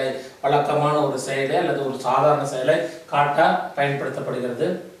செயலை, வழக்கமான ஒரு செயலை அல்லது ஒரு சாதாரண செயலை காட்ட பயன்படுத்தப்படுகிறது.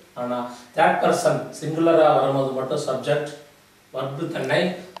 ஆனா தேர்ட் பர்சன் சிங்குலரா வரும்போது மட்டும் சப்ஜெக்ட் வர்பு தன்னை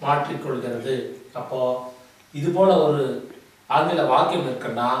மாற்றிக்கொள்கிறது. அப்போ இது போல ஒரு ஆங்கில வாக்கியம்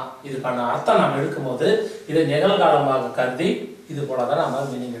இருக்குன்னா இதுக்கான அர்த்தம் நாம் எடுக்கும்போது இதை நிகழ்காலமாக கருதி இது போல தான் நம்ம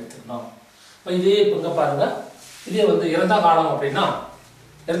மீனிங் எடுத்துக்கணும். இப்போ இதே இங்கே பாருங்க, இதே வந்து இறந்த காலம் அப்படின்னா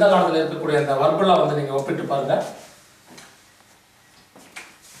இறந்த காலத்தில் இருக்கக்கூடிய அந்த வர்பெல்லாம் வந்து நீங்கள் ஒப்பிட்டு பாருங்க.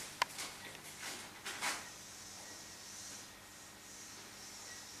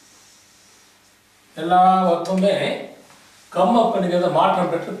 எல்லா வர்புமே கம் அப்படிங்கிறத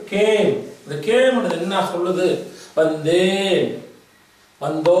மாற்றம் பெற்று கேம். இந்த கேம்ன்றது என்ன சொல்லுது? வந்தேன்,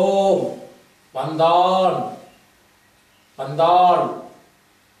 வந்தோம், வந்தான், வந்தாள்,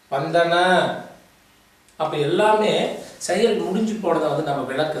 வந்தன. அப்ப எல்லாமே செயல் முடிஞ்சு போனதை வந்து நம்ம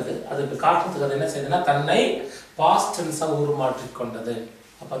விளக்குது. அதுக்கு காட்டுறதுக்கு அது என்ன செய்யுதுன்னா தன்னை பாஸ்ட் டென்ஸா உருமாற்றிக் கொண்டது.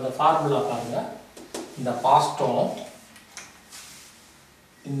 அப்ப அந்த ஃபார்முலா பாருங்க. இந்த பாஸ்டும்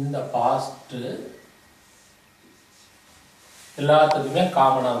இந்த பாஸ்ட் எல்லாத்துக்குமே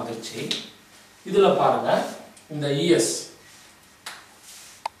காமனா வந்துருச்சு. இதுல பாருங்க, இந்த இஎஸ்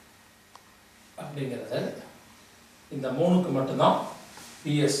அப்படிங்கிறது இந்த 3க்கு மட்டும்தான்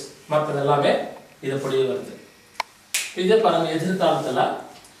இஎஸ், மற்றது எல்லாமே இதுபடியே வருது. இதே பாருங்க, எதிர்காலத்துல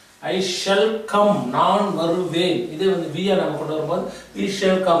ஐ ஷல் கம், நான் வருவேன். இதே வந்து வியை நம்ம கொண்டு வரும்போது வி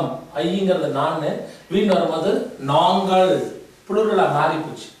ஷல் கம், ஐங்கிறது நான், வீண் வரும்போது நாங்கள், புளூரலா மாறி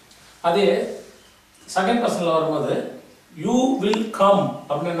போச்சு. அதே செகண்ட் பர்சன்ல வரும்போது யூ வில் கம்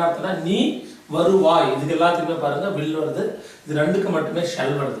அப்படின்னு என்ன அர்த்தம்னா நீ வருவாய். இதுக்கு எல்லாத்துக்குமே பாருங்க வில் வருது. இது 2க்கு மட்டுமே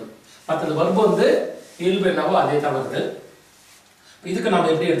ஷல் வருது. மற்றது வர்பு வந்து இயல்பு என்னவோ அதே தான் வருது. இதுக்கு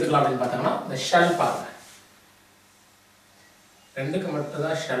நம்ம எப்படி எடுத்துக்கலாம் அப்படின்னு பார்த்தோம்னா இந்த ஷல் பாருங்க, 2க்கு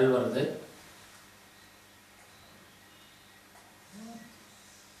மட்டும்தான் ஷல் வருது.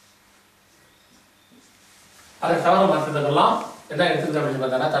 அதை தவிர மற்றதுக்கெல்லாம் என்ன எடுத்துக்கிட்டு அப்படின்னு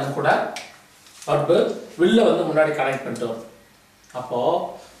பார்த்தோம்னா தன் கூட வர்பு வில்ல வந்து முன்னாடி கனெக்ட் பண்ணிட்டு வரும். அப்போ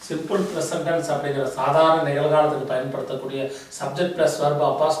சிம்பிள் ப்ரெசன்ட் டென்ஸ் அப்படிங்கிற சாதாரண நிகழ்காலத்துக்கு பயன்படுத்தக்கூடிய சப்ஜெக்ட் பிளஸ் வர்பு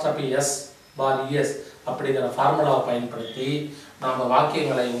அப்பாஸ்ட்ராபி எஸ் பார் இஎஸ் அப்படிங்கிற ஃபார்முலாவை பயன்படுத்தி நாம்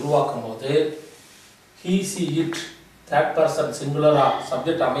வாக்கியங்களை உருவாக்கும் போது he see it third person சிங்குலரா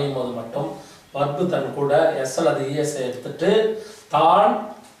subject அமையும் போது மட்டும் வர்பு தன் கூட எஸ் அல்லது இஎஸ் எடுத்துட்டு தான்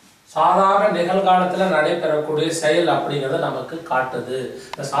சாதாரண நிகழ்காலத்தில் நடைபெறக்கூடிய செயல் அப்படிங்கிறத நமக்கு காட்டுது.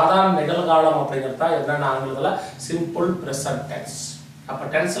 இந்த சாதாரண நிகழ்காலம் அப்படிங்கிறது தான் என்னென்ன ஆங்கிலத்தில் சிம்பிள் ப்ரெசன்ட் டென்ஸ். அப்போ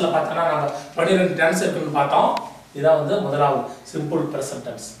டென்ஸில் பார்த்தோன்னா நம்ம 12 டென்ஸ் இருக்குன்னு பார்த்தோம். இதான் வந்து முதலாவது சிம்பிள் ப்ரெசன்ட்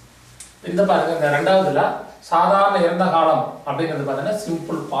டென்ஸ். இந்த பாருங்க, இந்த 2வதுல சாதாரண இறந்த காலம் அப்படிங்கிறது பார்த்தோன்னா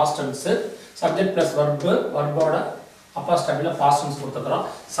simple past tens. Subject plus verb, வர்போட அப்பாஸ்ட்ராபியில் past tense கொடுத்துக்கிறோம்.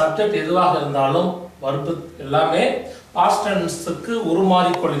 Subject எதுவாக இருந்தாலும் வர்பு எல்லாமே பாஸ்ட் டென்ஸ்க்கு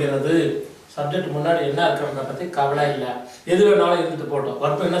உருமாறிக் கொள்கிறது. சப்ஜெக்ட் முன்னாடி என்ன இருக்கிறத பத்தி கவலை இல்லை, எது வேணாலும் இருந்துட்டு போட்டோம்.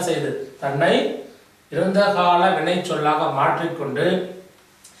 வர்பு என்ன செய்யுது, தன்னை இறந்த கால வினை சொல்லாக மாற்றிக்கொண்டு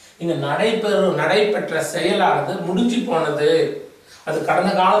இங்க நடைபெற்ற செயலானது முடிஞ்சு போனது, அது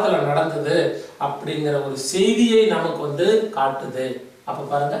கடந்த காலத்துல நடந்தது அப்படிங்கிற ஒரு செய்தியை நமக்கு காட்டுது. அப்ப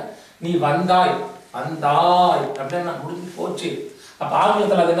பாருங்க, நீ வந்தாய் அப்படின்னா முடிஞ்சு போச்சு. அப்ப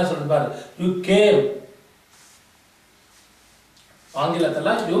ஆங்கிலத்துல அது என்ன சொல்லுது பாரு, யூ கேம்.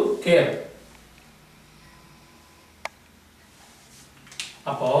 ஆங்கிலத்துல யூ கேம்.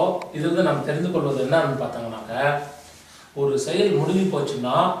 அப்போ இது நம்ம தெரிந்து கொள்வது என்னன்னு பார்த்தாங்கன்னாக்க, ஒரு செயல் முடிஞ்சு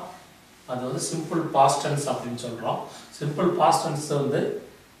போச்சுன்னா அது சிம்பிள் பாஸ்ட் டென்ஸ் அப்படின்னு சொல்றோம். Simple past tense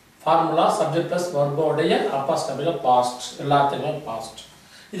formula subject plus வர்போடைய அப்பாஸ்டபிள past, எல்லாத்தையுமே பாஸ்ட்.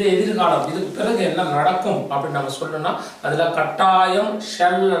 இது எதிர்காலம், இதுக்கு பிறகு என்ன நடக்கும் அப்படின்னு நம்ம சொல்லணும்னா அதுல கட்டாயம்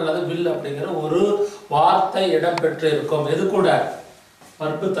ஷெல் அல்லது வில் அப்படிங்கிற ஒரு வார்த்தை இடம்பெற்று இருக்கும். எது கூட,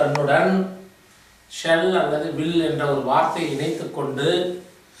 வர்பு தன்னுடன் ஷெல் அல்லது வில் என்ற ஒரு வார்த்தையை இணைத்து கொண்டு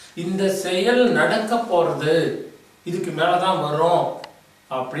இந்த செயல் நடக்க போறது, இதுக்கு மேலதான் வரும்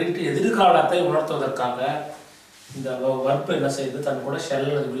அப்படின்ட்டு எதிர்காலத்தை உணர்த்துவதற்காக இந்த வர்பு என்ன செய்யுது, தன் கூட ஷெல்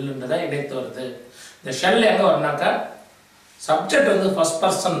அல்லது வில் என்றதை இணைத்து வருது. இந்த ஷெல் எங்க வரும்னாக்க, சப்ஜெக்ட் ஃபர்ஸ்ட்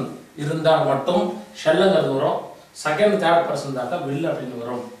பர்சன் இருந்தால் மட்டும் ஷெல்லுங்கிறது வரும், செகண்ட் தேர்ட் பர்சன் தாக்க வில் அப்படின்னு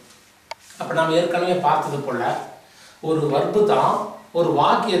வரும். அப்ப நாம் ஏற்கனவே பார்த்தது போல ஒரு வர்பு தான் ஒரு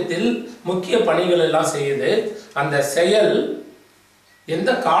வாக்கியத்தில் முக்கிய பணிகள் எல்லாம் செய்யுது. அந்த செயல்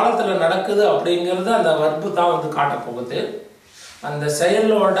எந்த காலத்துல நடக்குது அப்படிங்கிறது அந்த வர்பு தான் காட்ட போகுது. அந்த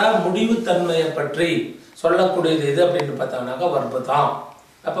செயலோட முடிவு தன்மையை பற்றி சொல்லக்கூடியது எது அப்படின்னு பார்த்தோம்னாக்கா வர்பு தான்.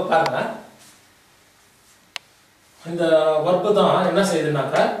 அப்ப பாருங்க, இந்த வர்பு தான் என்ன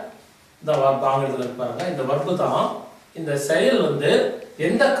செய்யுதுனாக்க, இந்த ஆங்கிலத்தில் பாருங்க, இந்த வர்பு தான் இந்த செயல்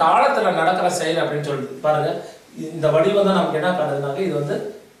எந்த காலத்துல நடக்கிற செயல் அப்படின்னு சொல்லிட்டு பாருங்க. இந்த வடிவம் தான் நமக்கு என்ன காட்டுதுனாக்க, இது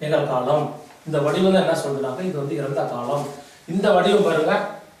நிகழ்காலம். இந்த வடிவம் தான் என்ன சொல்றதுனாக்க, இது இறந்த காலம். இந்த வடிவம் பாருங்க,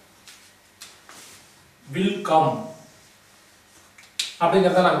 will come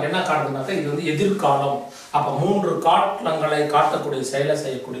அப்படிங்கறத நமக்கு என்ன காட்டுதுனாக்க, இது எதிர்காலம். அப்ப 3 காலங்களை காட்டக்கூடிய செயலை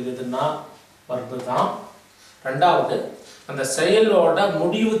செய்யக்கூடியதுன்னா வர்பு தான். ரெண்டாவது, அந்த செயலோட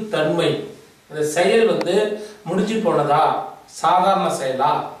முடிவு தன்மை, அந்த செயல் முடிஞ்சு போனதா, சாதாரண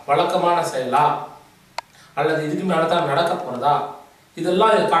செயலா, வழக்கமான செயலா, அல்லது இதுக்கு மேலதான் நடக்க போறதா,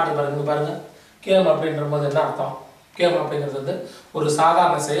 இதெல்லாம் காட்டு பாருங்க. பாருங்க, கேம் அப்படின்ற போது என்ன அர்த்தம், கேம் அப்படிங்கிறது ஒரு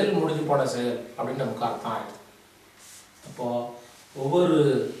சாதாரண செயல், முடிஞ்சு போன செயல் அப்படின்னு நமக்கு அர்த்தம் ஆயிடுது. அப்போ ஒவ்வொரு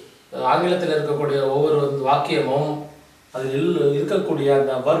ஆங்கிலத்தில் இருக்கக்கூடிய ஒவ்வொரு வாக்கியமும் அதில் இருக்கக்கூடிய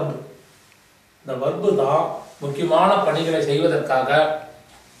அந்த வர்பு, இந்த வர்பு தான் முக்கியமான பணிகளை செய்வதற்காக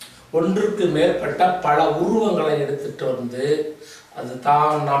ஒன்றுக்கு மேற்பட்ட பல உருவங்களை எடுத்துட்டு அது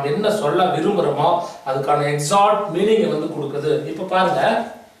தான் நாம் என்ன சொல்ல விரும்புகிறோமோ அதுக்கான எக்ஸாக்ட் மீனிங்கை கொடுக்குது. இப்போ பாருங்க,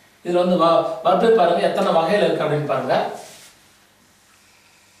 இதுல வர்பை பாருங்க எத்தனை வகையில் இருக்கு அப்படின்னு பாருங்க.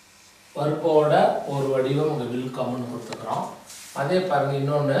 வர்போட ஒரு வடிவம் வில் கம்னு கொடுத்துக்கிறோம். அதே பாருங்க,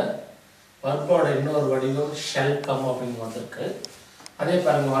 இன்னொன்று வர்போட இன்னொரு வடிவம் ஷெல் கம் அப்படின்னு வந்திருக்கு. அதே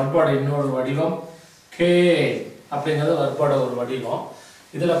பாருங்க, வர்போட இன்னொரு வடிவம் கே அப்படிங்கிறது வர்போட ஒரு வடிவம்.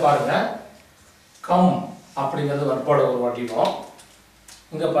 இதுல பாருங்க, கம் அப்படிங்கிறது வர்போட ஒரு வடிவம்.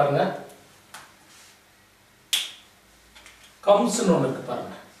 இங்க பாருங்க, கம்ஸ்னு ஒன்று இருக்கு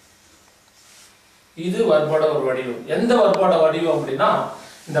பாருங்க, இது வர்போட ஒரு வடிவம். எந்த வர்போட வடிவம் அப்படின்னா,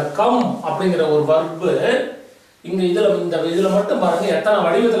 இந்த கம் அப்படிங்கிற ஒரு வர்பு இங்க இதுல மட்டும் பாருங்க எத்தனை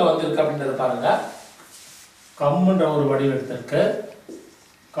வடிவத்துல வந்திருக்கு அப்படின்றத பாருங்க. கம்ன்ற ஒரு வடிவம் எடுத்திருக்கு,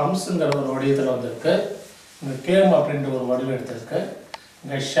 கம்ஸ்ங்கிற ஒரு வடிவத்துல வந்திருக்கு, இங்க கேம் அப்படின்ற ஒரு வடிவம் எடுத்திருக்கு,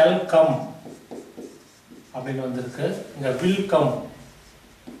 இங்க ஷெல் கம் அப்படின்னு வந்திருக்கு, இங்க வில் கம்.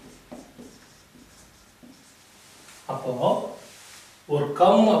 அப்போ ஒரு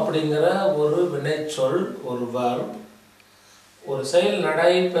கம் அப்படிங்கிற ஒரு வினைச்சொல், ஒரு வர்ப் ஒரு செயல்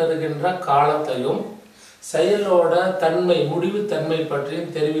நடைபெறுகின்ற காலத்தையும் செயலோட தன்மை, முடிவு தன்மை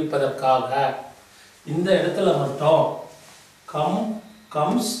பற்றியும் தெரிவிப்பதற்காக இந்த இடத்துல மட்டும் come,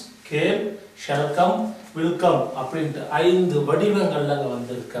 comes, game, shell come, will come அப்படின்ட்டு 5 வடிவங்கள்ல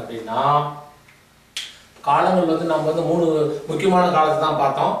வந்திருக்கு. அப்படின்னா காலங்கள் நம்ம 3 முக்கியமான காலத்தை தான்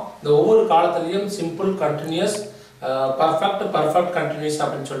பார்த்தோம். இந்த ஒவ்வொரு காலத்திலையும் சிம்பிள், கண்டினியூஸ், பர்ஃபெக்ட், கண்டினியூஸ்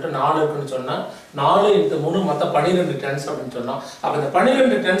அப்படின்னு சொல்லிட்டு 4 இருக்குன்னு சொன்னா 4 × 3 மொத்தம் 12 டென்ஸ் அப்படின்னு சொன்னோம். அப்ப இந்த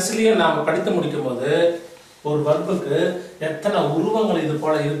 12 டென்ஸ்லயே நாம படித்து முடிக்கும் போது ஒரு வர்புக்கு எத்தனை உருவங்கள் இது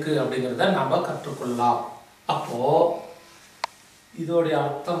போல இருக்கு அப்படிங்கிறத நாம கற்றுக்கொள்ளலாம். அப்போ இதோடைய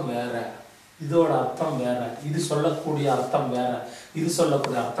அர்த்தம் வேற, இதோட அர்த்தம் வேற, இது சொல்லக்கூடிய அர்த்தம் வேற, இது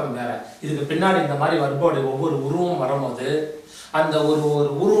சொல்லக்கூடிய அர்த்தம் வேற. இதுக்கு பின்னாடி இந்த மாதிரி வர்போடைய ஒவ்வொரு உருவம் வரும்போது அந்த ஒரு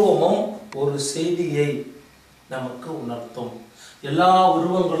உருவமும் ஒரு செய்தியை நமக்கு உணர்த்தும். எல்லா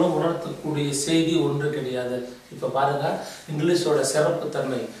உருவங்களும் உணர்த்தக்கூடிய செய்தி ஒன்று கிடையாது. இப்போ பாருங்க, இங்கிலீஷோட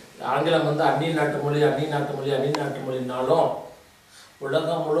சிறப்புத்தன்மை, ஆங்கிலம் வந்து அந்நிய நாட்டு மொழினாலும்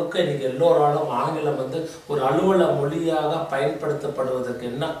உலகம் முழுக்க இன்னைக்கு எல்லோராலும் ஆங்கிலம் வந்து ஒரு அலுவல மொழியாக பயன்படுத்தப்படுவதற்கு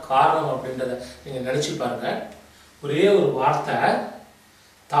என்ன காரணம் அப்படின்றத நீங்கள் நினச்சி பாருங்க. ஒரே ஒரு வார்த்தை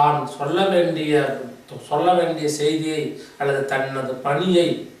தான் சொல்ல வேண்டிய செய்தியை அல்லது தனது பணியை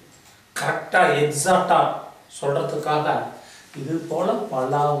கரெக்டாக எக்ஸாக்டாக சொல்கிறதுக்காக இது போல்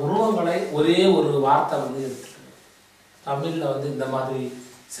பல உருவங்களை ஒரே ஒரு வார்த்தை வந்து இருக்குது. தமிழில் வந்து இந்த மாதிரி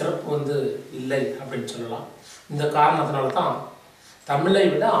சிறப்பு வந்து இல்லை அப்படின்னு சொல்லலாம். இந்த காரணத்தினால தான் தமிழை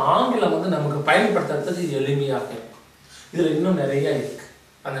விட ஆங்கிலம் வந்து நமக்கு பயன்படுத்துறதுக்கு எளிமையாக இருக்கும். இதில் இன்னும் நிறைய இருக்குது.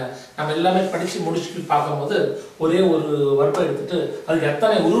 அந்த நம்ம எல்லாமே படித்து முடிச்சுட்டு பார்க்கும்போது ஒரே ஒரு வர்க்கம் எடுத்துட்டு அதுக்கு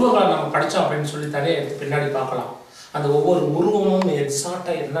எத்தனை உருவங்களை நம்ம படித்தோம் அப்படின்னு சொல்லி தனியாக எடுத்து பின்னாடி பார்க்கலாம். அந்த ஒவ்வொரு உருவமும்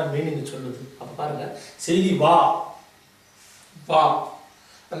எக்ஸாக்டாக என்ன மீனிங் சொல்லுது. அப்போ பாருங்க, செய்தி வா வா,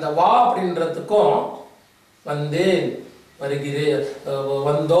 அந்த வா அப்படின்றதுக்கும் வந்தேன், வருகிறேன்,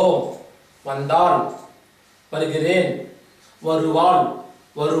 வந்தோம், வந்தாள், வருகிறேன், வருவாள்,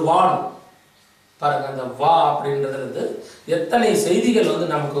 வருவான். பாருங்க, அந்த வா அப்படின்றது எத்தனை செய்திகள் வந்து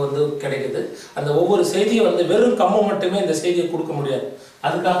நமக்கு வந்து கிடைக்குது. அந்த ஒவ்வொரு செய்தியும் வந்து வெறும் கம்மு மட்டுமே இந்த செய்தியை கொடுக்க முடியாது.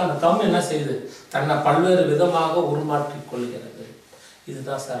 அதுக்காக அந்த கம் என்ன செய்யுது, தன்னை பல்வேறு விதமாக உருமாற்றிக் கொள்கிறது.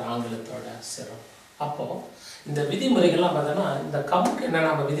 இதுதான் சார் ஆங்கிலத்தோட சிறப்பு. அப்போ இந்த விதிமுறைகள்லாம் பார்த்தோன்னா, இந்த கம்முக்கு என்ன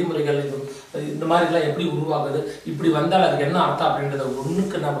நம்ம விதிமுறைகள் இந்த மாதிரிலாம் எப்படி உருவாகுது, இப்படி வந்தால் அதுக்கு என்ன அர்த்தம் அப்படின்றத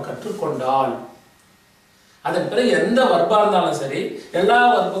ஒன்றுக்கு நம்ம கற்றுக்கொண்டால் அதன் பிறகு எந்த வர்ப்பாக இருந்தாலும் சரி, எல்லா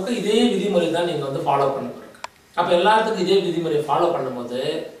வர்ப்புக்கும் இதே விதிமுறை தான் நீங்கள் வந்து ஃபாலோ பண்ண போகிறீங்க. அப்போ எல்லாத்துக்கும் இதே விதிமுறையை ஃபாலோ பண்ணும்போது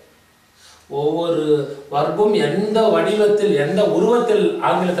ஒவ்வொரு வர்ப்பும் எந்த வடிவத்தில் எந்த உருவத்தில்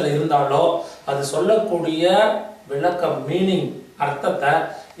ஆங்கிலத்தில் இருந்தாலோ அது சொல்லக்கூடிய விளக்கம், மீனிங், அர்த்தத்தை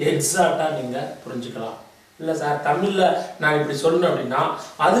எக்ஸாக்டாக நீங்கள் புரிஞ்சுக்கலாம். இல்லை சார், தமிழில் நான் இப்படி சொல்லணும் அப்படின்னா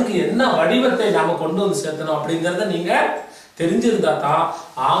அதுக்கு என்ன வடிவத்தை நாம் கொண்டு வந்து சேர்த்தணும் அப்படிங்கிறத நீங்கள் தெரிஞ்சிருந்தா தான்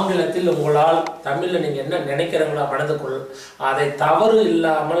ஆங்கிலத்தில் உங்களால் தமிழில் நீங்கள் என்ன நினைக்கிறீங்களோ மனதுக்குள் அதை தவறு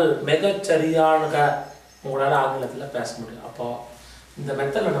இல்லாமல் மிகச்சரியான உங்களால் ஆங்கிலத்தில் பேச முடியும். அப்போ இந்த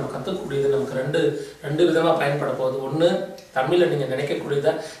மெத்தடில் நம்ம கற்றுக்கூடியது நமக்கு ரெண்டு விதமாக பயன்பட போகுது. ஒன்று, தமிழில் நீங்கள்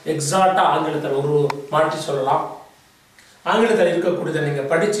நினைக்கக்கூடியதை எக்ஸாக்டாக ஆங்கிலத்தில் ஒரு மாற்றி சொல்லலாம். ஆங்கிலத்தில் இருக்கக்கூடியதை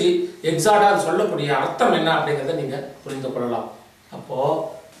நீங்கள் படித்து எக்ஸாக்டாக சொல்லக்கூடிய அர்த்தம் என்ன அப்படிங்கிறத நீங்கள் புரிந்து கொள்ளலாம்.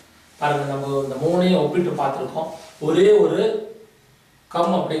 அப்போது பாருங்கள், நம்ம இந்த மூணையும் ஒப்பிட்டு பார்த்துருக்கோம். ஒரே ஒரு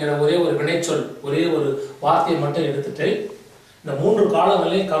கம் அப்படிங்கிற ஒரே ஒரு வினைச்சொல், ஒரே ஒரு வார்த்தையை மட்டும் எடுத்துட்டு இந்த 3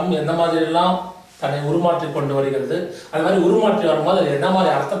 காலங்களையும் கம் எந்த மாதிரிலாம் தன்னை உருமாற்றி கொண்டு வருகிறது, அது மாதிரி உருமாற்றி வரும்போது அது என்ன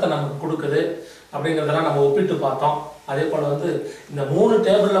மாதிரி அர்த்தத்தை நமக்கு கொடுக்குது அப்படிங்கிறதெல்லாம் நம்ம ஒப்பிட்டு பார்த்தோம். அதே போல் வந்து இந்த 3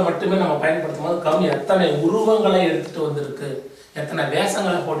 டேபிளில் மட்டுமே நம்ம பயன்படுத்தும் போது கம் எத்தனை உருவங்களை எடுத்துகிட்டு வந்திருக்கு, எத்தனை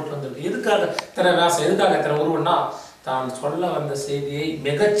வேஷங்களை போட்டுட்டு வந்திருக்கு. எதுக்காக இத்தனை வேஷம், எதுக்காக இத்தனை உருவம்னா தான் சொல்ல வந்த செய்தியை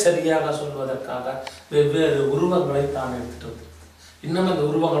மிகச்சரியாக சொல்வதற்காக வெவ்வேறு உருவங்களை தான் எடுத்துகிட்டு வந்து. இன்னும் அந்த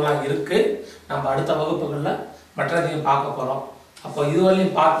உருவங்கள்லாம் இருக்குது. நம்ம அடுத்த வகுப்புகளில் மற்றதையும் பார்க்க போகிறோம். அப்போ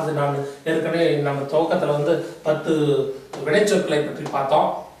இதுவரையும் பார்த்தது நான் ஏற்கனவே நம்ம துவக்கத்தில் வந்து 10 வினைச்சொற்களை பற்றி பார்த்தோம்.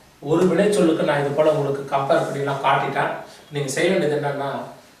 ஒரு வினைச்சொல்லுக்கு நான் இது போல் உங்களுக்கு கம்பேர் பண்ணிலாம் காட்டிட்டேன். நீங்கள் செய்ய வேண்டியது என்னென்னா,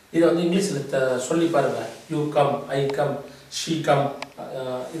 இதை வந்து இங்கிலீஷில் சொல்லி பாருங்கள். You come, I come, she come,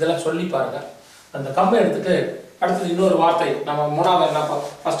 இதெல்லாம் சொல்லி பாருங்கள். அந்த கம்மை எடுத்துகிட்டு அடுத்தது இன்னொரு வார்த்தை நம்ம மூணாவது என்ன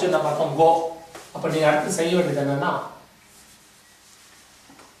ஃபர்ஸ்ட் என்ன பார்த்தோம், கோ. அப்போ நீங்கள் அடுத்து செய்ய வேண்டியது என்னன்னா,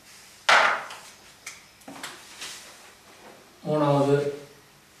 மூணாவது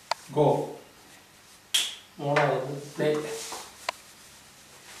கோ, மூணாவது பிளே,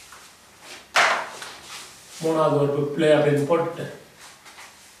 மூணாவது ஒரு பிளே அப்படின்னு போட்டுட்டு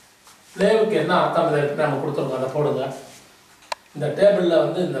பிளேவுக்கு என்ன அர்த்தம் இதை நம்ம கொடுத்துருக்கோம் அதை போடுங்க. இந்த டேபிளில்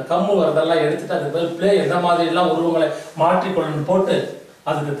வந்து இந்த கம்மு வரதெல்லாம் எடுத்துட்டு அது பேர் பிளே எந்த மாதிரிலாம் உருவங்களை மாற்றிக்கொள்ளணும்னு போட்டு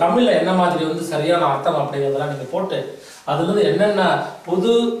அதுக்கு தமிழில் என்ன மாதிரி வந்து சரியான அர்த்தம் அப்படிங்கிறதெல்லாம் நீங்கள் போட்டு அதுலேருந்து என்னென்ன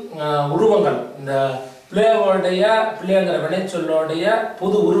புது உருவங்கள், இந்த பிளேங்கிற வினைச்சொல்லோடைய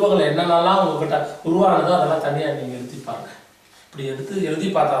புது உருவங்கள் என்னென்னலாம் உங்ககிட்ட உருவானதோ அதெல்லாம் தனியாக நீங்கள் எழுதிப்பாங்க. இப்படி எழுதி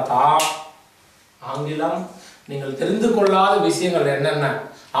பார்த்தா தான் ஆங்கிலம் நீங்கள் தெரிந்து கொள்ளாத விஷயங்கள் என்னென்ன,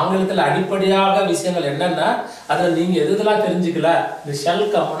 ஆங்கிலத்தில் அடிப்படையாக விஷயங்கள் என்னென்ன, அதில் நீங்கள் எதுலாம் தெரிஞ்சுக்கல. இந்த ஷெல்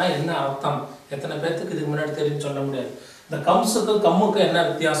கம்முனா என்ன அர்த்தம், எத்தனை பேர்த்துக்கு இதுக்கு முன்னாடி தெரியும்னு சொல்ல முடியாது. இந்த கம்ஸுக்கும் கம்முக்கும் என்ன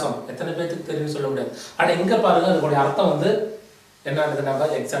வித்தியாசம், எத்தனை பேர்த்துக்கு தெரியும்னு சொல்ல முடியாது. ஆனால் எங்கே பாருங்கள் அதோடைய அர்த்தம் வந்து என்னன்றது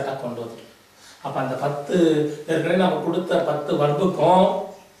நம்ம எக்ஸாக்டாக கொண்டு வந்துடும். அப்போ அந்த 10 ஏற்கனவே நம்ம கொடுத்த 10 வர்ப்புக்கும்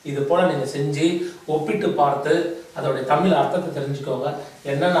இது போல் நீங்கள் செஞ்சு ஒப்பிட்டு பார்த்து அதோடைய தமிழ் அர்த்தத்தை தெரிஞ்சுக்கோங்க.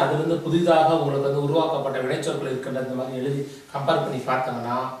 என்னென்ன அதுலேருந்து புதிதாக உங்களுக்கு வந்து உருவாக்கப்பட்ட வினைச்சொற்கள் இருக்கின்ற இந்த மாதிரி எழுதி கம்பேர் பண்ணி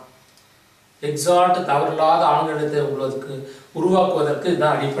பார்த்தாங்கன்னா எக்ஸாக்ட் தவறில்லாத ஆங்கிலத்தை உங்களுக்கு உருவாக்குவதற்கு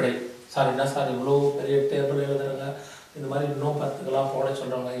இதுதான் அடிப்படை. சார் என்ன சார் இவ்வளோ பெரிய டேபிள் எழுதுறங்க, இந்த மாதிரி இன்னும் 10க்கெல்லாம் போட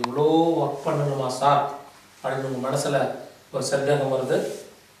சொல்கிறாங்க, இவ்வளோ ஒர்க் பண்ணணுமா சார் அப்படின்னு உங்கள் மனசில் ஒரு சந்தேகம் வருது.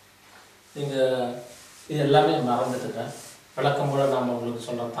 நீங்கள் இது எல்லாமே மறந்துட்டுங்க. விளக்கம் போல நாம் உங்களுக்கு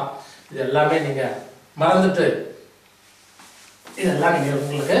சொல்கிறது தான். இது எல்லாமே நீங்கள் மறந்துட்டு, இதெல்லாம் நீங்கள்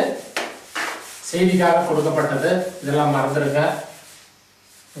உங்களுக்கு செய்திக்காக கொடுக்கப்பட்டது, இதெல்லாம் மறந்துடுங்க.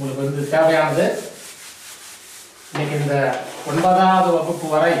 உங்களுக்கு வந்து தேவையானது இன்னைக்கு இந்த 9வது வகுப்பு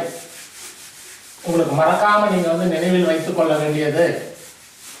வரை உங்களுக்கு மறக்காம நீங்க வந்து நினைவில் வைத்துக் கொள்ள வேண்டியது,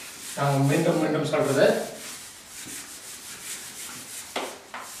 நான் மீண்டும் மீண்டும் சொல்றது,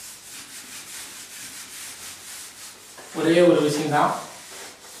 ஒரே ஒரு விஷயம் தான்.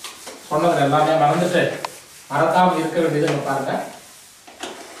 சொன்னது எல்லாமே மறந்துட்டு மறக்காம இருக்க வேண்டியது பாருங்க.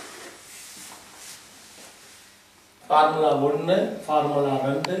 ஃபார்முலா 1, ஃபார்முலா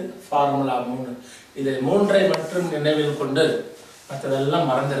 2, ஃபார்முலா 3, இதை 3ஐ மட்டும் நினைவில் கொண்டு மற்றதெல்லாம்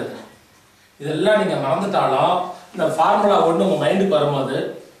மறந்துடுங்க. இதெல்லாம் நீங்கள் மறந்துட்டாலும் இந்த ஃபார்முலா 1 உங்கள் மைண்டுக்கு வரும்போது,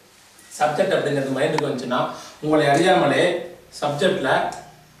 சப்ஜெக்ட் அப்படிங்கிறது மைண்டுக்கு வந்துச்சுன்னா, உங்களை அறியாமலே சப்ஜெக்டில்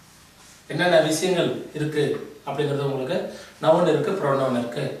என்னென்ன விஷயங்கள் இருக்குது அப்படிங்கிறது உங்களுக்கு நவுன் இருக்குது, ப்ரோனவுன்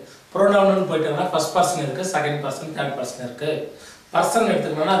இருக்குது. ப்ரோனவுன்னு போயிட்டோம்னா ஃபர்ஸ்ட் பர்சன் இருக்குது, செகண்ட் பர்சன், தேர்ட் பர்சன் இருக்குது. பர்சன்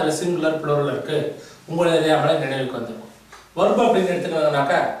எடுத்துக்கணும்னா அதில் சிங்குலர், ப்ளூரல் இருக்குது. உங்களை அறியாமலே நினைவுக்கு வந்துடும். வர்பு அப்படின்னு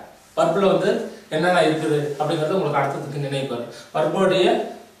எடுத்துக்கணுங்கனாக்கா வர்பில் வந்து என்னென்ன இருக்குது அப்படிங்கிறது உங்களுக்கு அடுத்ததுக்கு நினைவுக்கு வரும். வர்போடைய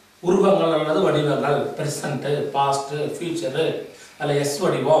உருவங்கள் அல்லது வடிவங்கள், ப்ரெசண்ட்டு, பாஸ்ட்டு, ஃபியூச்சரு, அதில் எஸ்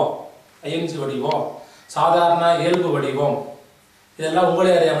வடிவம், ஐஎன்ஜி வடிவம், சாதாரண இயல்பு வடிவம், இதெல்லாம்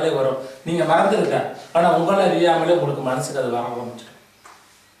உங்களே அறியாமலே வரும். நீங்கள் மறந்துருக்க, ஆனால் உங்களை அறியாமலே உங்களுக்கு மனசுக்கு அது வர ஆரம்பிச்சிடும்.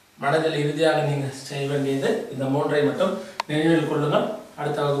 மனதில் இறுதியாக நீங்கள் செய்ய வேண்டியது இந்த 3ஐ மட்டும் நினைவில் கொள்ளுங்கள்.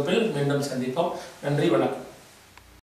 அடுத்த வகுப்பில் மீண்டும் சந்திப்போம். நன்றி, வணக்கம்.